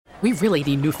We really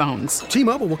need new phones.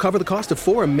 T-Mobile will cover the cost of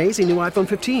 4 amazing new iPhone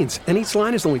 15s, and each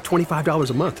line is only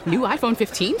 $25 a month. New iPhone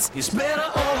 15s? It's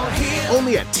better over here.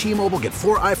 Only at T-Mobile, get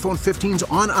 4 iPhone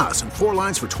 15s on us and 4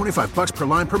 lines for $25 per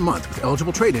line per month with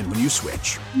eligible trade-in when you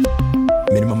switch.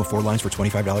 Minimum of 4 lines for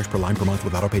 $25 per line per month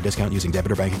with autopay discount using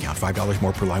debit or bank account. $5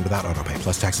 more per line without autopay,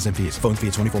 plus taxes and fees. Phone fee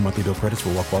at 24 monthly bill credits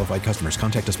for well-qualified customers.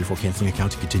 Contact us before canceling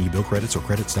account to continue bill credits or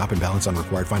credit stop and balance on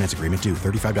required finance agreement due.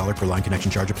 $35 per line connection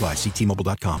charge applies. See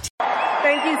T-Mobile.com.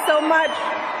 Thank you so much.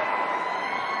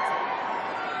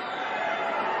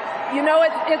 You know,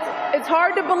 it's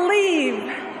hard to believe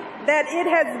that it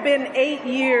has been 8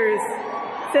 years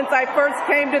since I first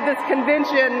came to this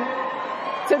convention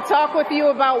to talk with you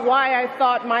about why I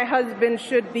thought my husband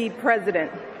should be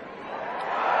president.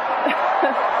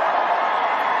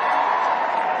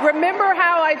 Remember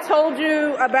how I told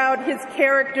you about his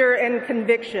character and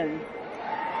conviction,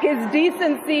 his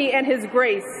decency and his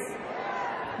grace,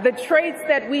 the traits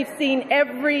that we've seen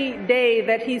every day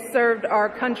that he served our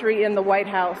country in the White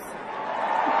House.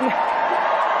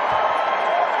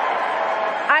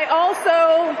 I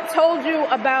also told you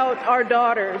about our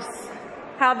daughters,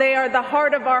 how they are the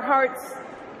heart of our hearts,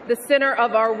 the center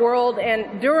of our world,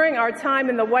 and during our time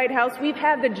in the White House, we've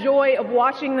had the joy of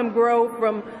watching them grow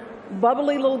from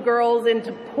bubbly little girls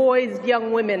into poised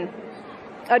young women,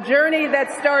 a journey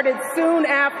that started soon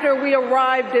after we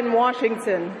arrived in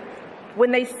Washington, when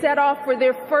they set off for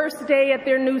their first day at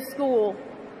their new school.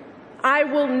 I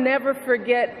will never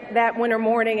forget that winter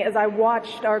morning as I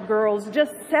watched our girls,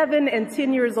 just 7 and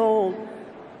 10 years old,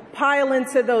 pile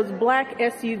into those black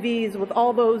SUVs with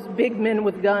all those big men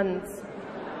with guns.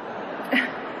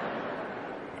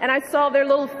 And I saw their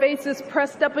little faces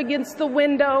pressed up against the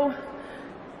window,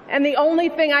 and the only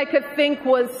thing I could think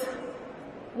was,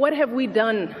 what have we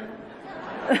done?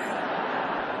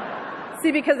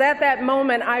 See, because at that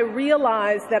moment, I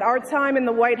realized that our time in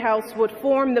the White House would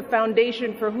form the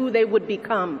foundation for who they would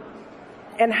become,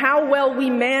 and how well we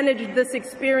managed this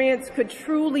experience could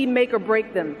truly make or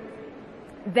break them.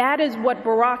 That is what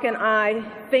Barack and I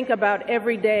think about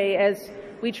every day as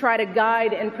we try to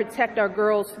guide and protect our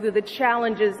girls through the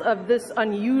challenges of this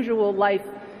unusual life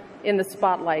in the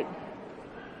spotlight.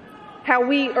 How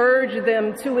we urge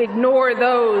them to ignore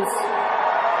those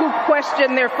who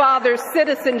question their father's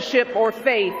citizenship or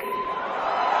faith.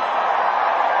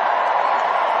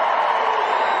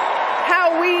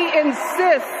 How we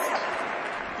insist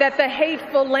that the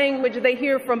hateful language they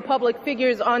hear from public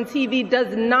figures on TV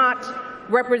does not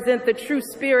represent the true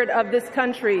spirit of this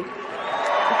country.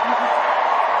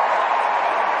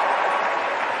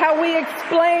 How we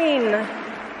explain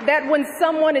that when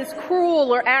someone is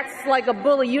cruel or acts like a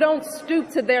bully, you don't stoop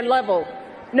to their level.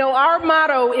 No, our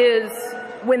motto is,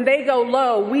 when they go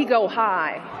low, we go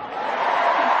high.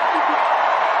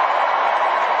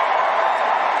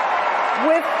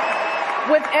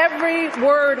 With every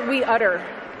word we utter,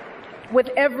 with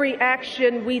every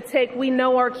action we take, we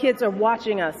know our kids are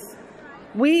watching us.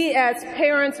 We as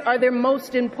parents are their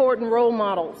most important role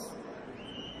models.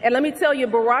 And let me tell you,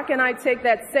 Barack and I take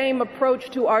that same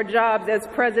approach to our jobs as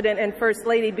President and First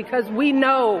Lady, because we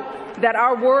know that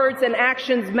our words and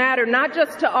actions matter, not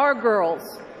just to our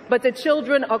girls, but to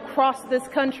children across this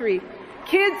country.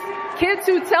 Kids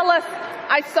who tell us,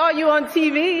 I saw you on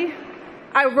TV,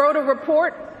 I wrote a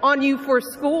report on you for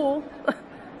school.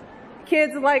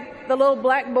 Kids like the little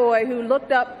black boy who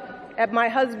looked up at my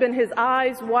husband, his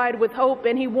eyes wide with hope,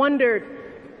 and he wondered,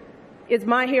 is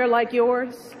my hair like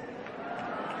yours?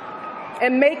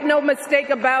 And make no mistake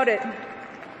about it,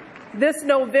 this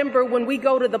November when we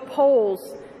go to the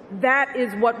polls, that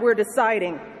is what we're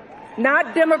deciding.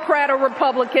 Not Democrat or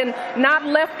Republican, not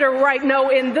left or right. No,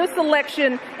 in this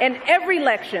election and every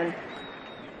election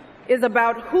is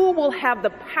about who will have the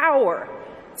power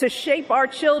to shape our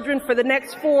children for the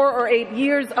next 4 or 8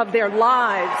 years of their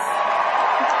lives.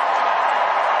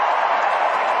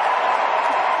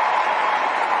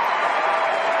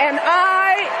 And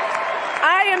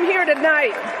I am here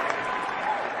tonight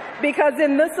because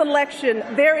in this election,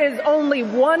 there is only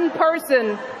one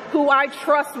person who I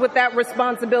trust with that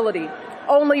responsibility.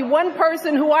 Only one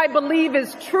person who I believe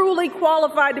is truly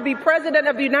qualified to be President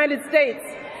of the United States,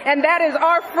 and that is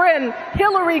our friend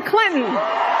Hillary Clinton.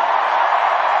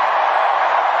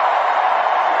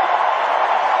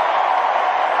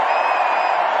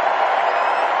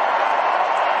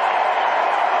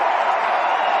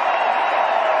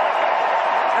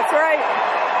 That's right.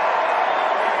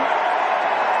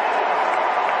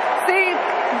 See,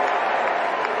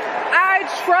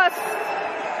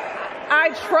 I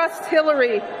trust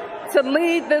Hillary to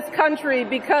lead this country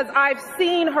because I've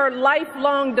seen her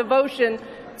lifelong devotion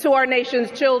to our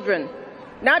nation's children.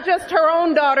 not just her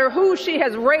own daughter, who she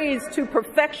has raised to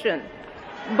perfection,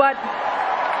 but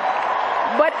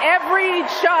every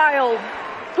child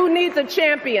who needs a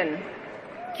champion.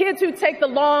 Kids who take the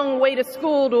long way to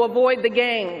school to avoid the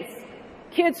gangs.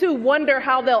 Kids who wonder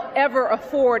how they'll ever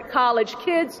afford college.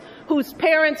 Kids whose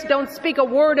parents don't speak a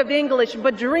word of English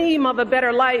but dream of a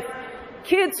better life.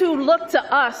 Kids who look to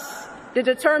us to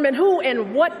determine who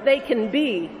and what they can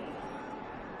be.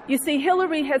 You see,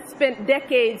 Hillary has spent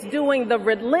decades doing the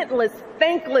relentless,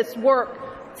 thankless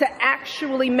work to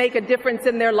actually make a difference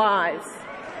in their lives.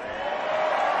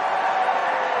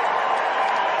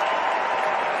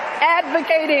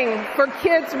 Advocating for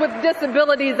kids with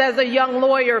disabilities as a young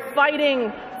lawyer,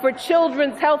 fighting for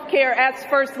children's health care as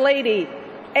First Lady,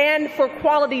 and for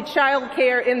quality child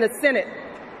care in the Senate.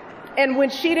 And when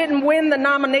she didn't win the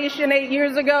nomination 8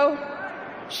 years ago,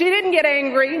 she didn't get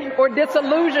angry or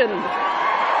disillusioned.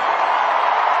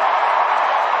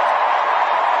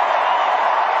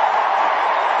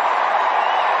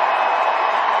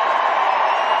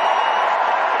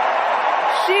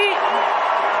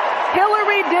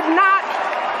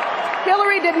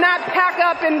 Hillary did not pack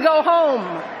up and go home,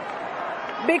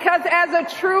 because as a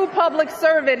true public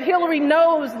servant, Hillary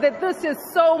knows that this is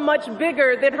so much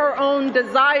bigger than her own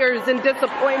desires and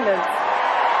disappointments.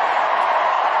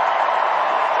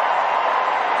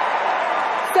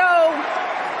 So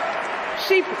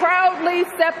she proudly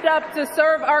stepped up to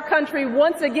serve our country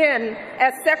once again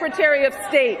as Secretary of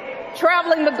State,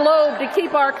 traveling the globe to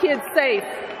keep our kids safe.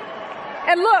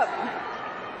 And look,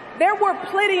 there were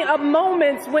plenty of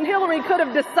moments when Hillary could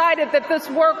have decided that this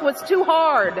work was too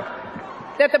hard,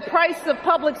 that the price of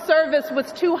public service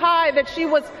was too high, that she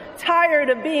was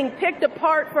tired of being picked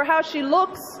apart for how she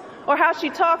looks or how she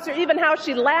talks or even how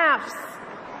she laughs.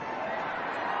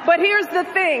 But here's the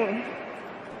thing.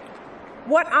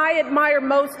 What I admire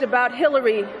most about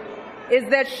Hillary is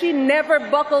that she never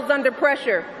buckles under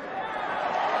pressure.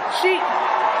 She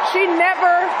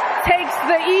never takes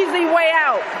the easy way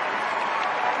out.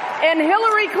 And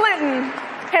Hillary Clinton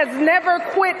has never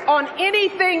quit on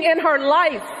anything in her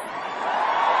life.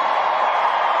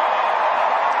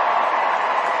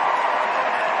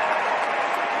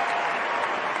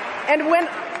 And when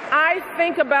I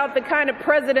think about the kind of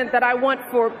president that I want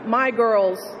for my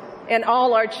girls and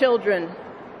all our children,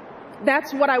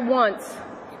 that's what I want.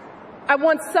 I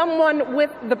want someone with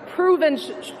the proven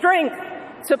strength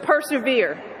to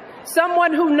persevere,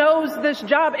 someone who knows this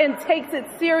job and takes it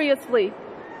seriously,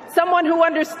 someone who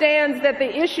understands that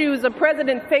the issues a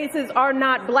president faces are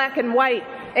not black and white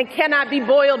and cannot be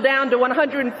boiled down to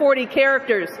 140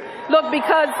 characters. Look,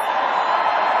 because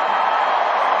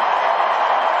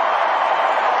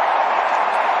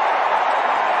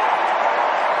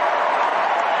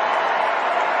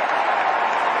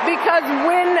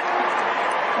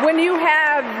when you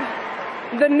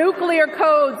have the nuclear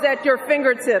codes at your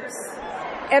fingertips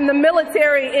and the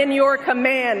military in your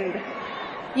command,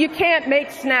 you can't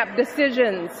make snap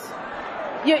decisions.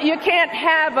 You can't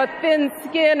have a thin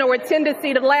skin or a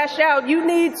tendency to lash out. You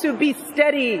need to be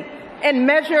steady and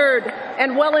measured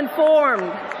and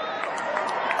well-informed.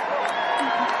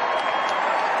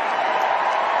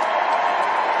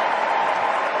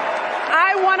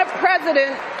 I want a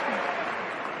president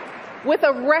with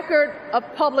a record of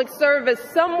public service,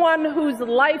 someone whose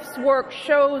life's work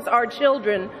shows our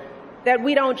children that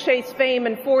we don't chase fame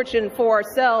and fortune for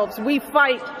ourselves. We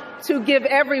fight to give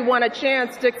everyone a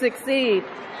chance to succeed.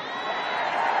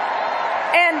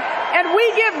 And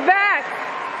we give back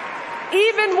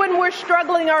even when we're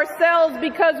struggling ourselves,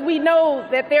 because we know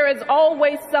that there is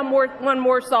always someone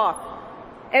worse off.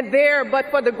 And there,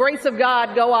 but for the grace of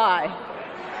God, go I.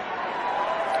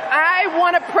 I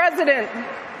want a president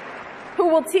who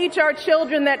will teach our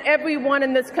children that everyone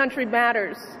in this country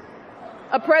matters.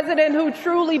 A president who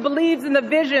truly believes in the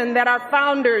vision that our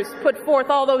founders put forth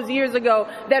all those years ago,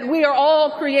 that we are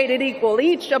all created equal,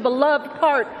 each a beloved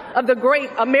part of the great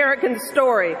American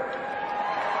story.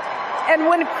 And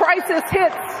when crisis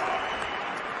hits,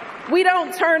 we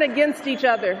don't turn against each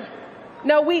other.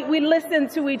 No, we listen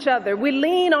to each other. We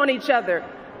lean on each other,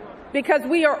 because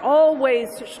we are always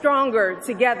stronger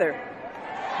together.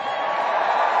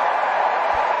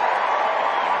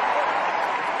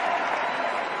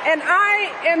 And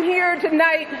I am here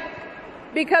tonight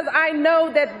because I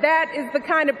know that that is the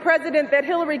kind of president that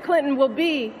Hillary Clinton will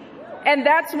be. And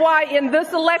that's why in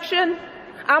this election,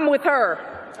 I'm with her.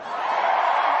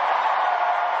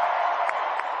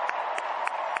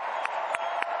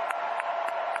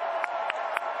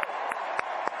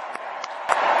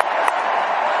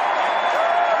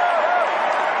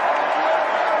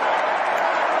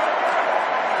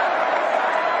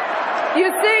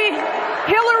 You see,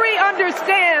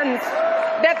 understands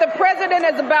that the president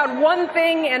is about one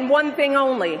thing and one thing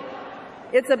only.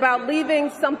 It's about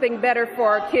leaving something better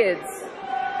for our kids.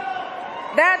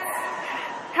 That's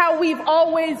how we've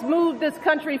always moved this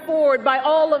country forward, by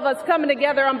all of us coming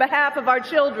together on behalf of our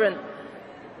children.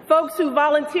 Folks who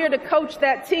volunteer to coach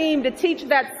that team, to teach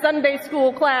that Sunday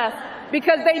school class,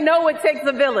 because they know it takes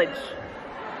a village.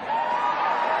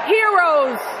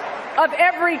 Heroes of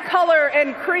every color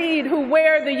and creed who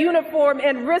wear the uniform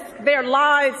and risk their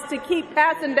lives to keep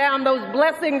passing down those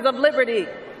blessings of liberty.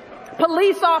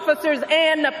 Police officers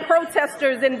and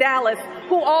protesters in Dallas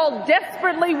who all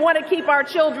desperately want to keep our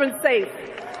children safe.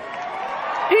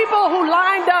 People who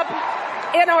lined up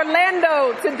in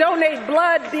Orlando to donate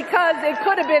blood because it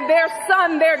could have been their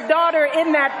son, their daughter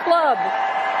in that club.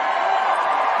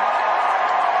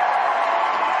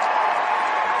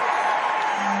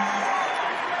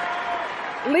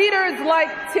 Leaders like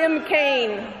Tim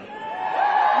Kaine,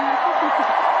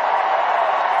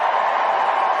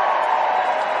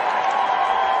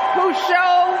 who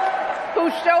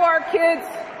show our kids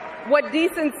what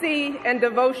decency and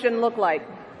devotion look like.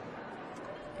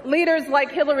 Leaders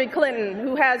like Hillary Clinton,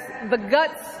 who has the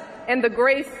guts and the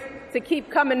grace to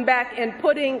keep coming back and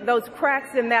putting those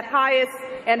cracks in that highest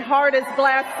and hardest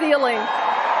glass ceiling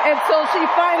until she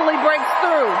finally breaks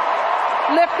through,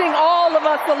 lifting all of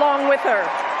us along with her.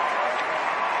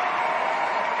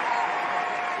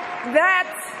 That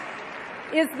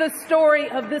is the story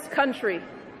of this country,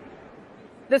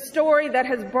 the story that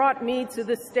has brought me to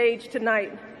this stage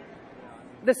tonight,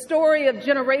 the story of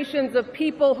generations of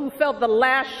people who felt the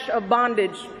lash of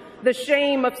bondage, the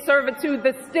shame of servitude,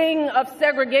 the sting of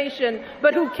segregation,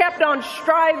 but who kept on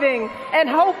striving and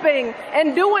hoping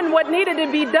and doing what needed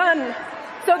to be done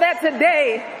so that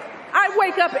today I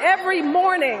wake up every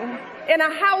morning in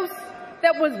a house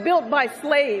that was built by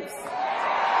slaves.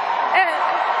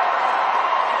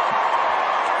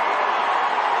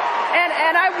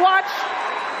 And I watch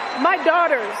my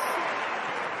daughters,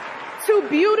 two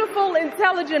beautiful,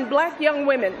 intelligent black young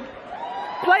women,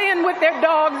 playing with their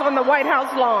dogs on the White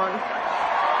House lawn.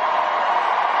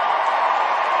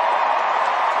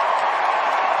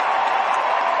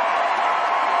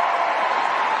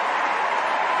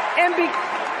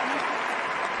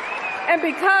 And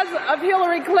because of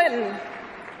Hillary Clinton,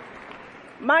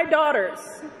 my daughters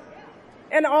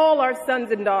and all our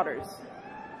sons and daughters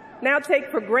now take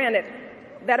for granted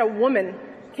that a woman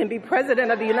can be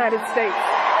president of the United States.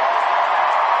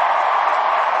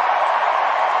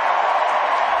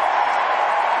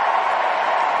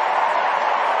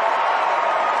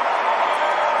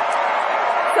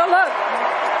 So look,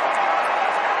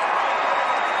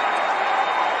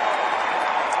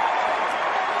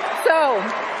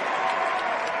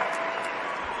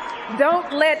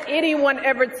 don't let anyone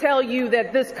ever tell you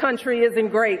that this country isn't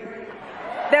great,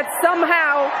 that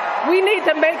somehow we need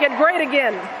to make it great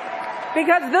again,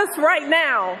 because this right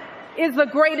now is the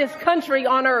greatest country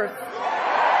on earth.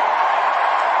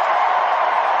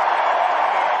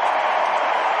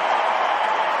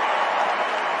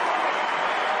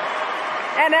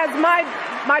 And as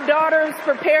my daughters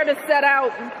prepare to set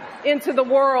out into the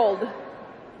world,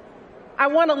 I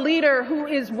want a leader who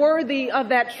is worthy of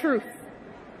that truth.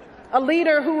 A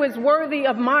leader who is worthy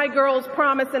of my girls'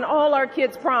 promise and all our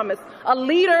kids' promise. A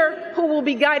leader who will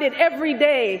be guided every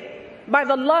day by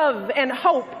the love and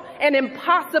hope and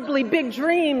impossibly big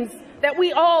dreams that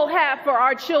we all have for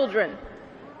our children.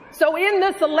 So in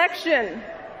this election,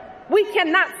 we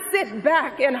cannot sit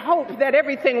back and hope that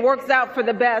everything works out for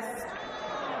the best.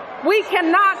 We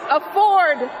cannot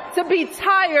afford to be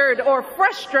tired or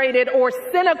frustrated or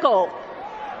cynical.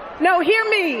 No, hear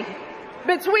me.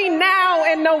 Between now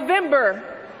and November,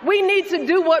 we need to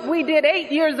do what we did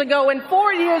 8 years ago and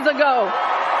 4 years ago.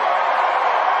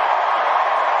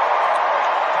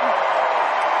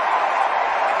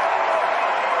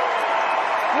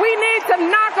 We need to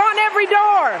knock on every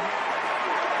door.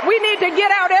 We need to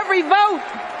get out every vote.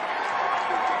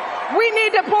 We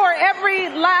need to pour every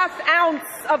last ounce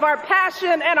of our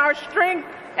passion and our strength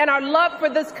and our love for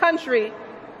this country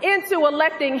into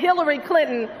electing Hillary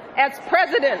Clinton as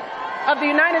president of the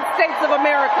United States of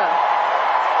America.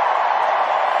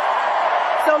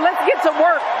 So let's get to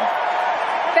work.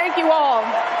 Thank you all,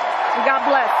 and God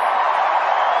bless.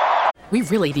 We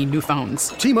really need new phones.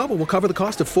 T-Mobile will cover the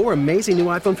cost of 4 amazing new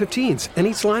iPhone 15s, and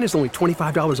each line is only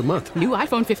 $25 a month. New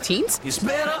iPhone 15s? It's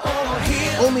better over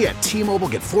here. Only at T-Mobile,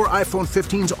 get 4 iPhone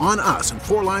 15s on us and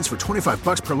 4 lines for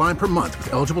 $25 per line per month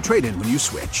with eligible trade-in when you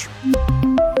switch.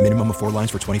 Minimum of 4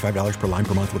 lines for $25 per line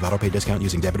per month with autopay discount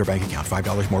using debit or bank account.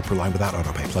 $5 more per line without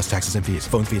autopay, plus taxes and fees.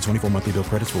 Phone fee at 24 monthly bill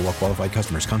credits for well qualified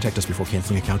customers. Contact us before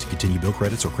canceling account to continue bill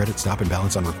credits or credit stop and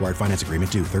balance on required finance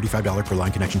agreement due. $35 per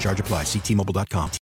line connection charge applies. See T-Mobile.com.